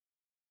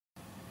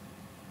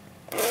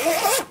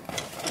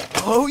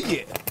Oh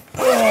yeah.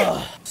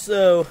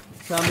 So,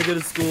 time to go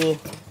to school.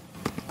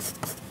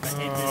 I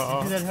hate this.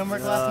 You did that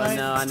homework last night?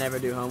 No, I never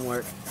do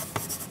homework.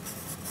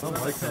 I don't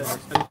like that.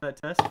 Study for that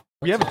test?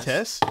 We have a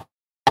test?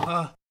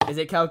 Is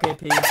it calc AP?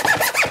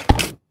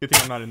 Good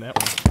thing I'm not in that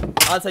one.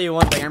 I'll tell you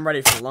one thing, I'm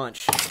ready for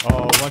lunch.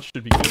 Oh, lunch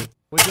should be good.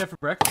 What'd you have for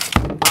breakfast?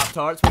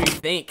 Pop-Tarts, what do you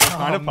think? What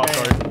kind of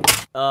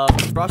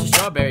Pop-Tart? Frosted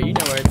strawberry, you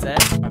know where it's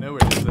at. I know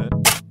where it is at.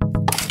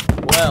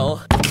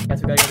 Well,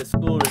 guess we gotta go to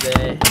school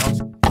today.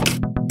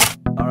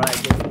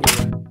 Alright, get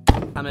here.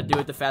 Time to do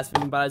it the fast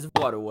moving bodies of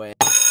waterway.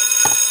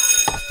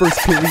 First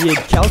period,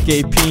 calc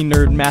AP,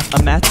 nerd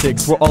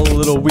mathematics. We're all a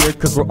little weird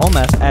cause we're all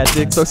math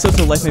addicts. Our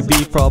social life may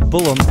be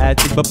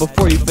problematic, but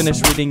before you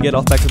finish reading, get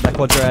off back to that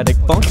quadratic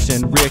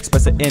function.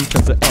 Re-express it in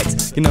terms of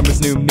x. Give numbers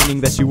new meaning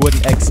that you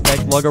wouldn't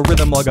expect.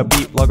 Logarithm,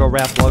 logabeat,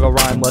 logarap,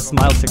 logarhyme. Les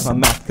Miles takes my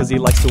math cause he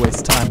likes to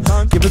waste time.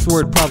 Give us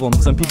word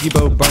problems, some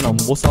FMBoW burnam.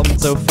 We'll solve them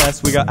so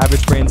fast, we got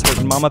average brains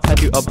hurtin. Mama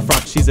patout up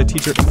front, she's a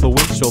teacher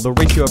influential. The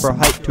ratio of our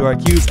height to our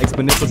cues,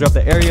 exponential. Drop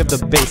the area of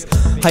the base,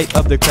 height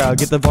of the crowd.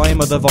 Get the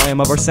volume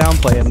of our sound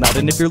play.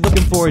 And if you're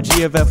looking for a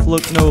G of F,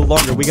 look no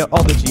longer. We got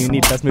all the G you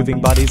need, fast moving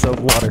bodies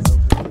of water.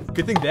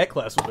 Good thing that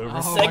class was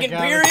over. Second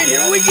period,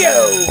 here we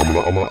go! I'm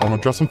gonna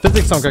draw some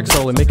physics on Greg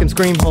Soley, make him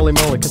scream holy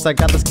moly, cause I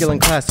got the skill in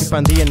class to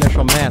find the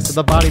inertial mass of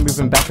the body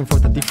moving back and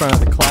forth at the front of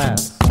the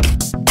class.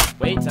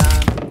 Wait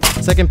time.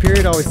 Second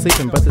period always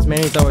sleeping, but this man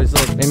he's always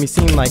like, made me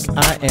seem like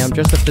I am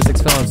just a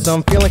physics felon, so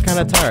I'm feeling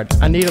kinda tired,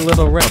 I need a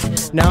little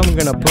rest. Now I'm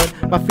gonna put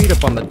my feet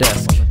up on the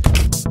desk.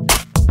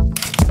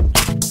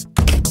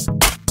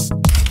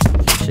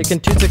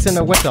 Shaking 2-6 in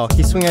a wet dog,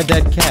 he's swinging a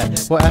dead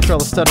cat. Well, after all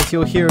the stutters,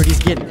 you'll hear what he's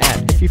getting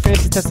at. If you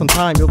finish the test on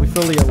time, you'll be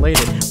fully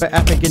elated. But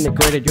after getting it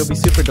graded, you'll be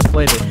super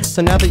deflated.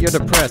 So now that you're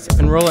depressed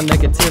and rolling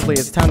negatively,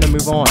 it's time to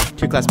move on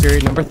to class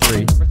period number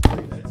 3.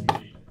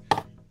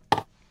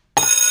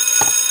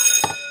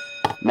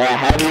 May I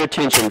have your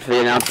attention for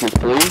the announcements,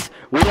 please?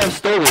 We have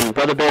stolen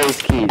Brother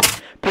Barry's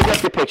keys. Pick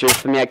up your pictures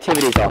from the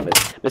activities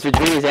office. Mr.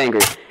 Dream is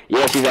angry.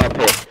 Yeah, she's all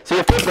pissed. So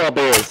your football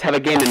Bears have a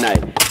game tonight.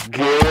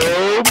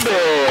 Go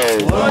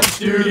Bears! Lunch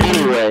duty!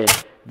 Anyway,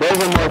 there's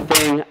one more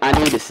thing I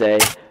need to say.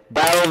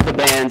 Battle of the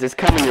Bands is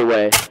coming your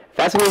way.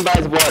 Fast moving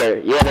bodies of water.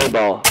 Yeah, they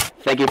ball.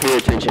 Thank you for your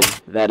attention.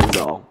 That is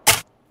all.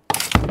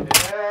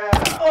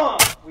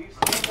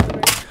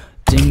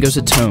 Ding goes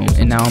a tone,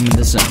 and now I'm in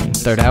the zone.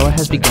 Third hour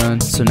has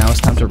begun, so now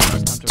it's time to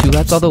run. 2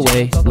 laps all the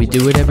way, we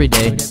do it every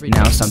day.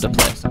 Now it's time to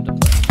play.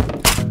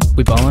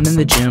 We ballin' in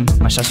the gym,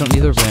 my shots don't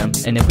need the rim.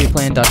 And if we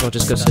playin' dodgeball,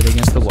 just go sit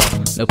against the wall.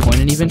 No point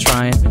in even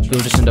trying,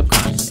 you'll just end up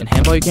crying. In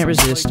handball you can't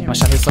resist, my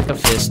shot hits like a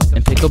fist.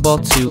 In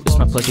pickleball too, it's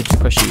my pleasure to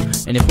crush you.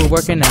 And if we're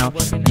working out,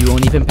 you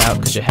won't even pout,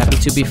 cause you're happy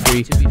to be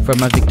free from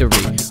my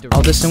victory.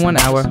 All this in 1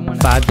 hour,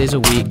 5 days a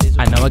week.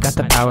 I know I got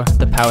the power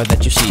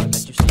that you see.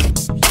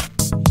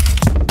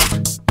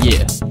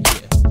 Yeah.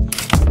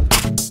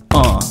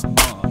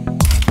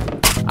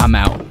 I'm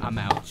out.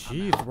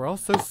 Jeez, we're all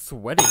so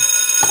sweaty.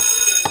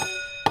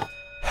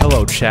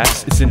 Hello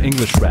chaps, it's an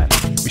English rap.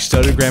 We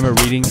study grammar,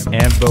 reading,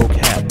 and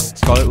vocab.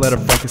 Scarlet letter,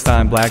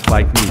 Frankenstein, black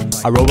like me.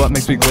 Our robot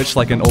makes me glitch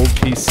like an old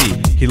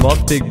PC. He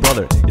loved Big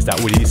Brother, is that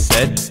what he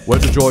said?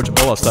 Words of George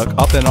Orwell stuck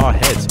up in our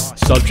heads.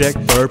 Subject,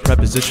 verb,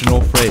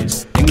 prepositional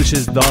phrase. English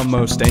is the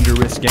most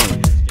dangerous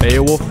game.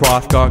 Beowulf,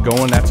 Hrothgar,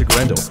 going after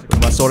Grendel.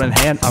 With my sword in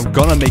hand, I'm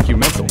gonna make you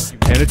mental.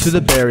 Hand it to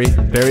the berry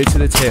to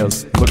the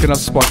tails. Looking up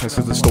Spartans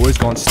cause the story's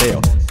gone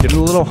stale. Getting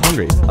a little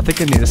hungry, I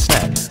think I need a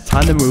snack.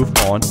 Time to move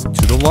on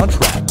to the lunch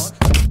wrap.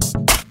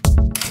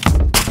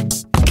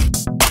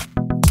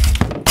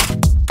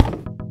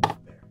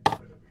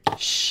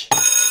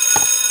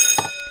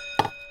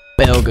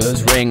 Bell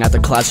goes ring out the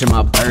classroom,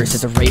 I burst.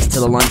 It's a race to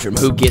the lunchroom,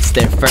 who gets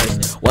there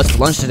first? What's for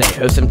lunch today?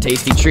 Oh, some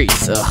tasty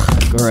treats.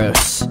 Ugh,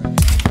 gross.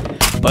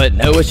 But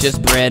no, it's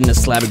just bread and a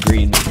slab of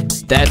green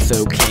meat. That's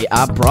okay,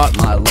 I brought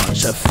my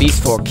lunch. A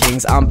feast for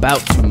kings, I'm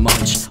about to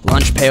munch.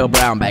 Lunch pale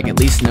brown bag, at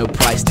least no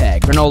price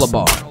tag. Granola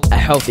bar, a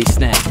healthy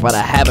snack, but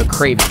I have a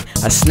craving,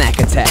 a snack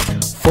attack.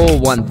 Full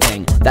one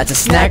thing, that's a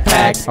snack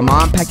pack. My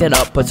mom packed it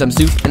up, put some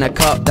soup in a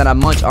cup, then I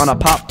munch on a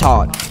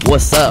Pop-Tart.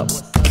 What's up?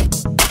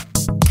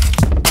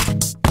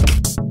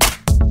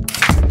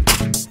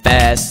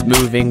 Fast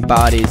moving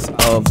bodies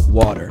of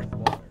water.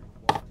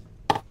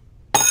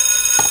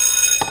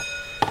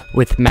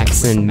 With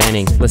Max and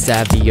Manning,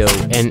 Lasavio,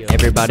 and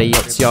everybody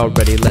else, y'all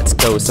ready, let's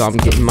go. So I'm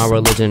getting my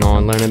religion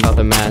on, learning about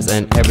the mass,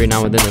 and every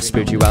now and then the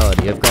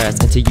spirituality of grass.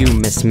 And to you,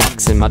 Miss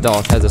Maxon, my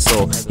dog has a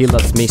soul. He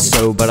loves me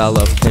so, but I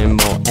love him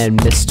more.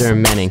 And Mr.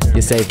 Manning,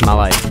 you saved my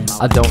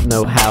life. I don't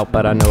know how,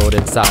 but I know it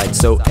inside.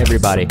 So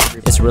everybody,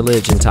 it's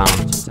religion time.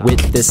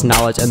 With this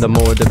knowledge and the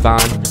more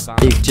divine,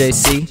 Big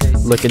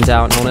JC, looking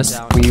down on us,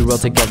 we roll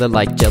together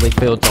like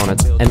jelly-filled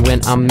donuts. And when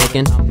I'm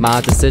making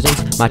my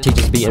decisions, my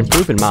teachers be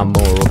improving my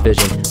moral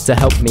vision. To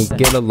help me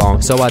get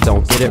along so I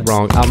don't get it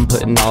wrong, I'm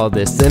putting all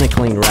this in a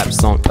clean rap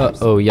song.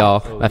 Uh-oh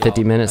y'all, my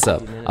 50 minutes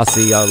up, I'll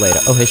see y'all later.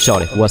 Oh hey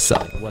shorty, what's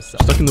up? what's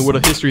up? Stuck in the world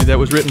of history that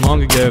was written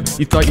long ago.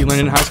 You thought you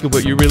learned in high school,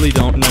 but you really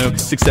don't know.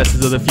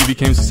 Successes of the few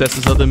became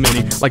successes of the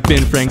many. Like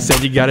Ben Frank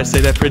said, you gotta say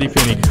that pretty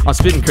penny. I'm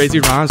spitting crazy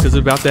rhymes cause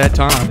it's about that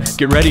time.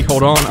 Get ready,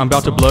 hold on, I'm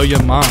about to blow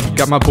your mind.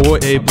 Got my boy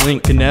Abe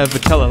Blink, can never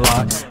tell a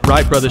lie.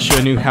 Wright brothers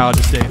sure knew how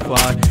to stay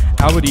fly.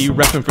 Howard E.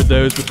 repping for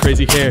those with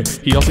crazy hair.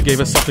 He also gave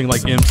us something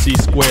like MC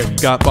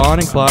Squared. Got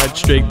Bonnie and Clyde,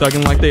 straight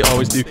thugging like they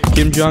always do.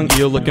 Kim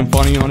Jong-il looking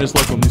funny on his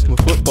local news. I'm a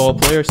football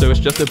player, so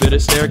it's just a bit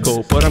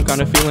hysterical. But I'm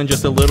kinda feeling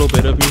just a little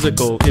bit of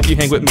musical. If you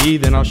hang with me,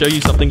 then I'll show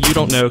you something you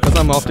don't know. Cause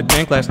I'm off to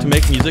band class to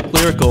make music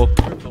lyrical.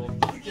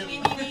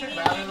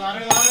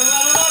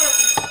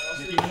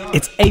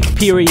 It's 8th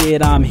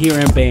period, I'm here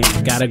in band.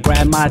 Gotta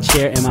grab my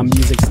chair and my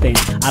music stand.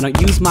 I don't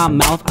use my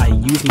mouth, I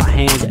use my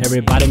hands.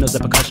 Everybody knows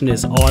that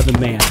percussionist are the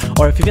man.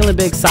 Or if you're feeling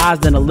big size,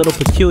 then a little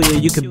peculiar,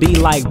 you could be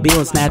like Bill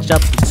and snatch up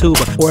the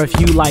tuba. Or if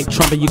you like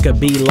trumpet, you could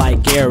be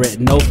like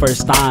Garrett. No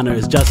first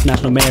honors, just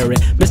national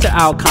merit. Mr.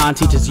 Alcon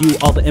teaches you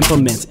all the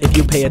implements. If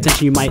you pay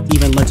attention, you might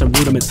even learn some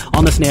rudiments.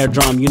 On the snare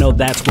drum, you know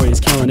that's where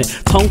he's killing it.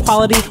 Tone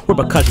quality, we're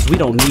percussions, we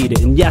don't need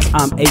it. And yes,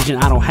 I'm Asian,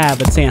 I don't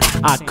have a tan.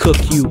 I cook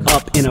you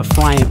up in a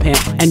frying pan.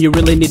 And you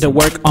really need to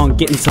work on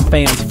getting some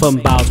fans.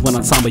 FMBoW's one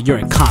ensemble, you're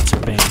in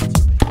concert band.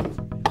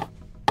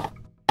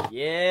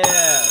 Yeah.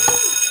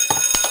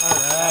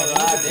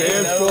 Alright,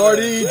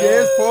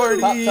 dance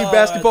party,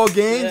 basketball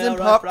games, and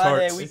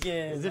Pop-Tarts.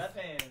 Weekend.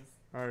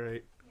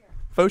 Alright.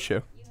 Faux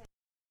show.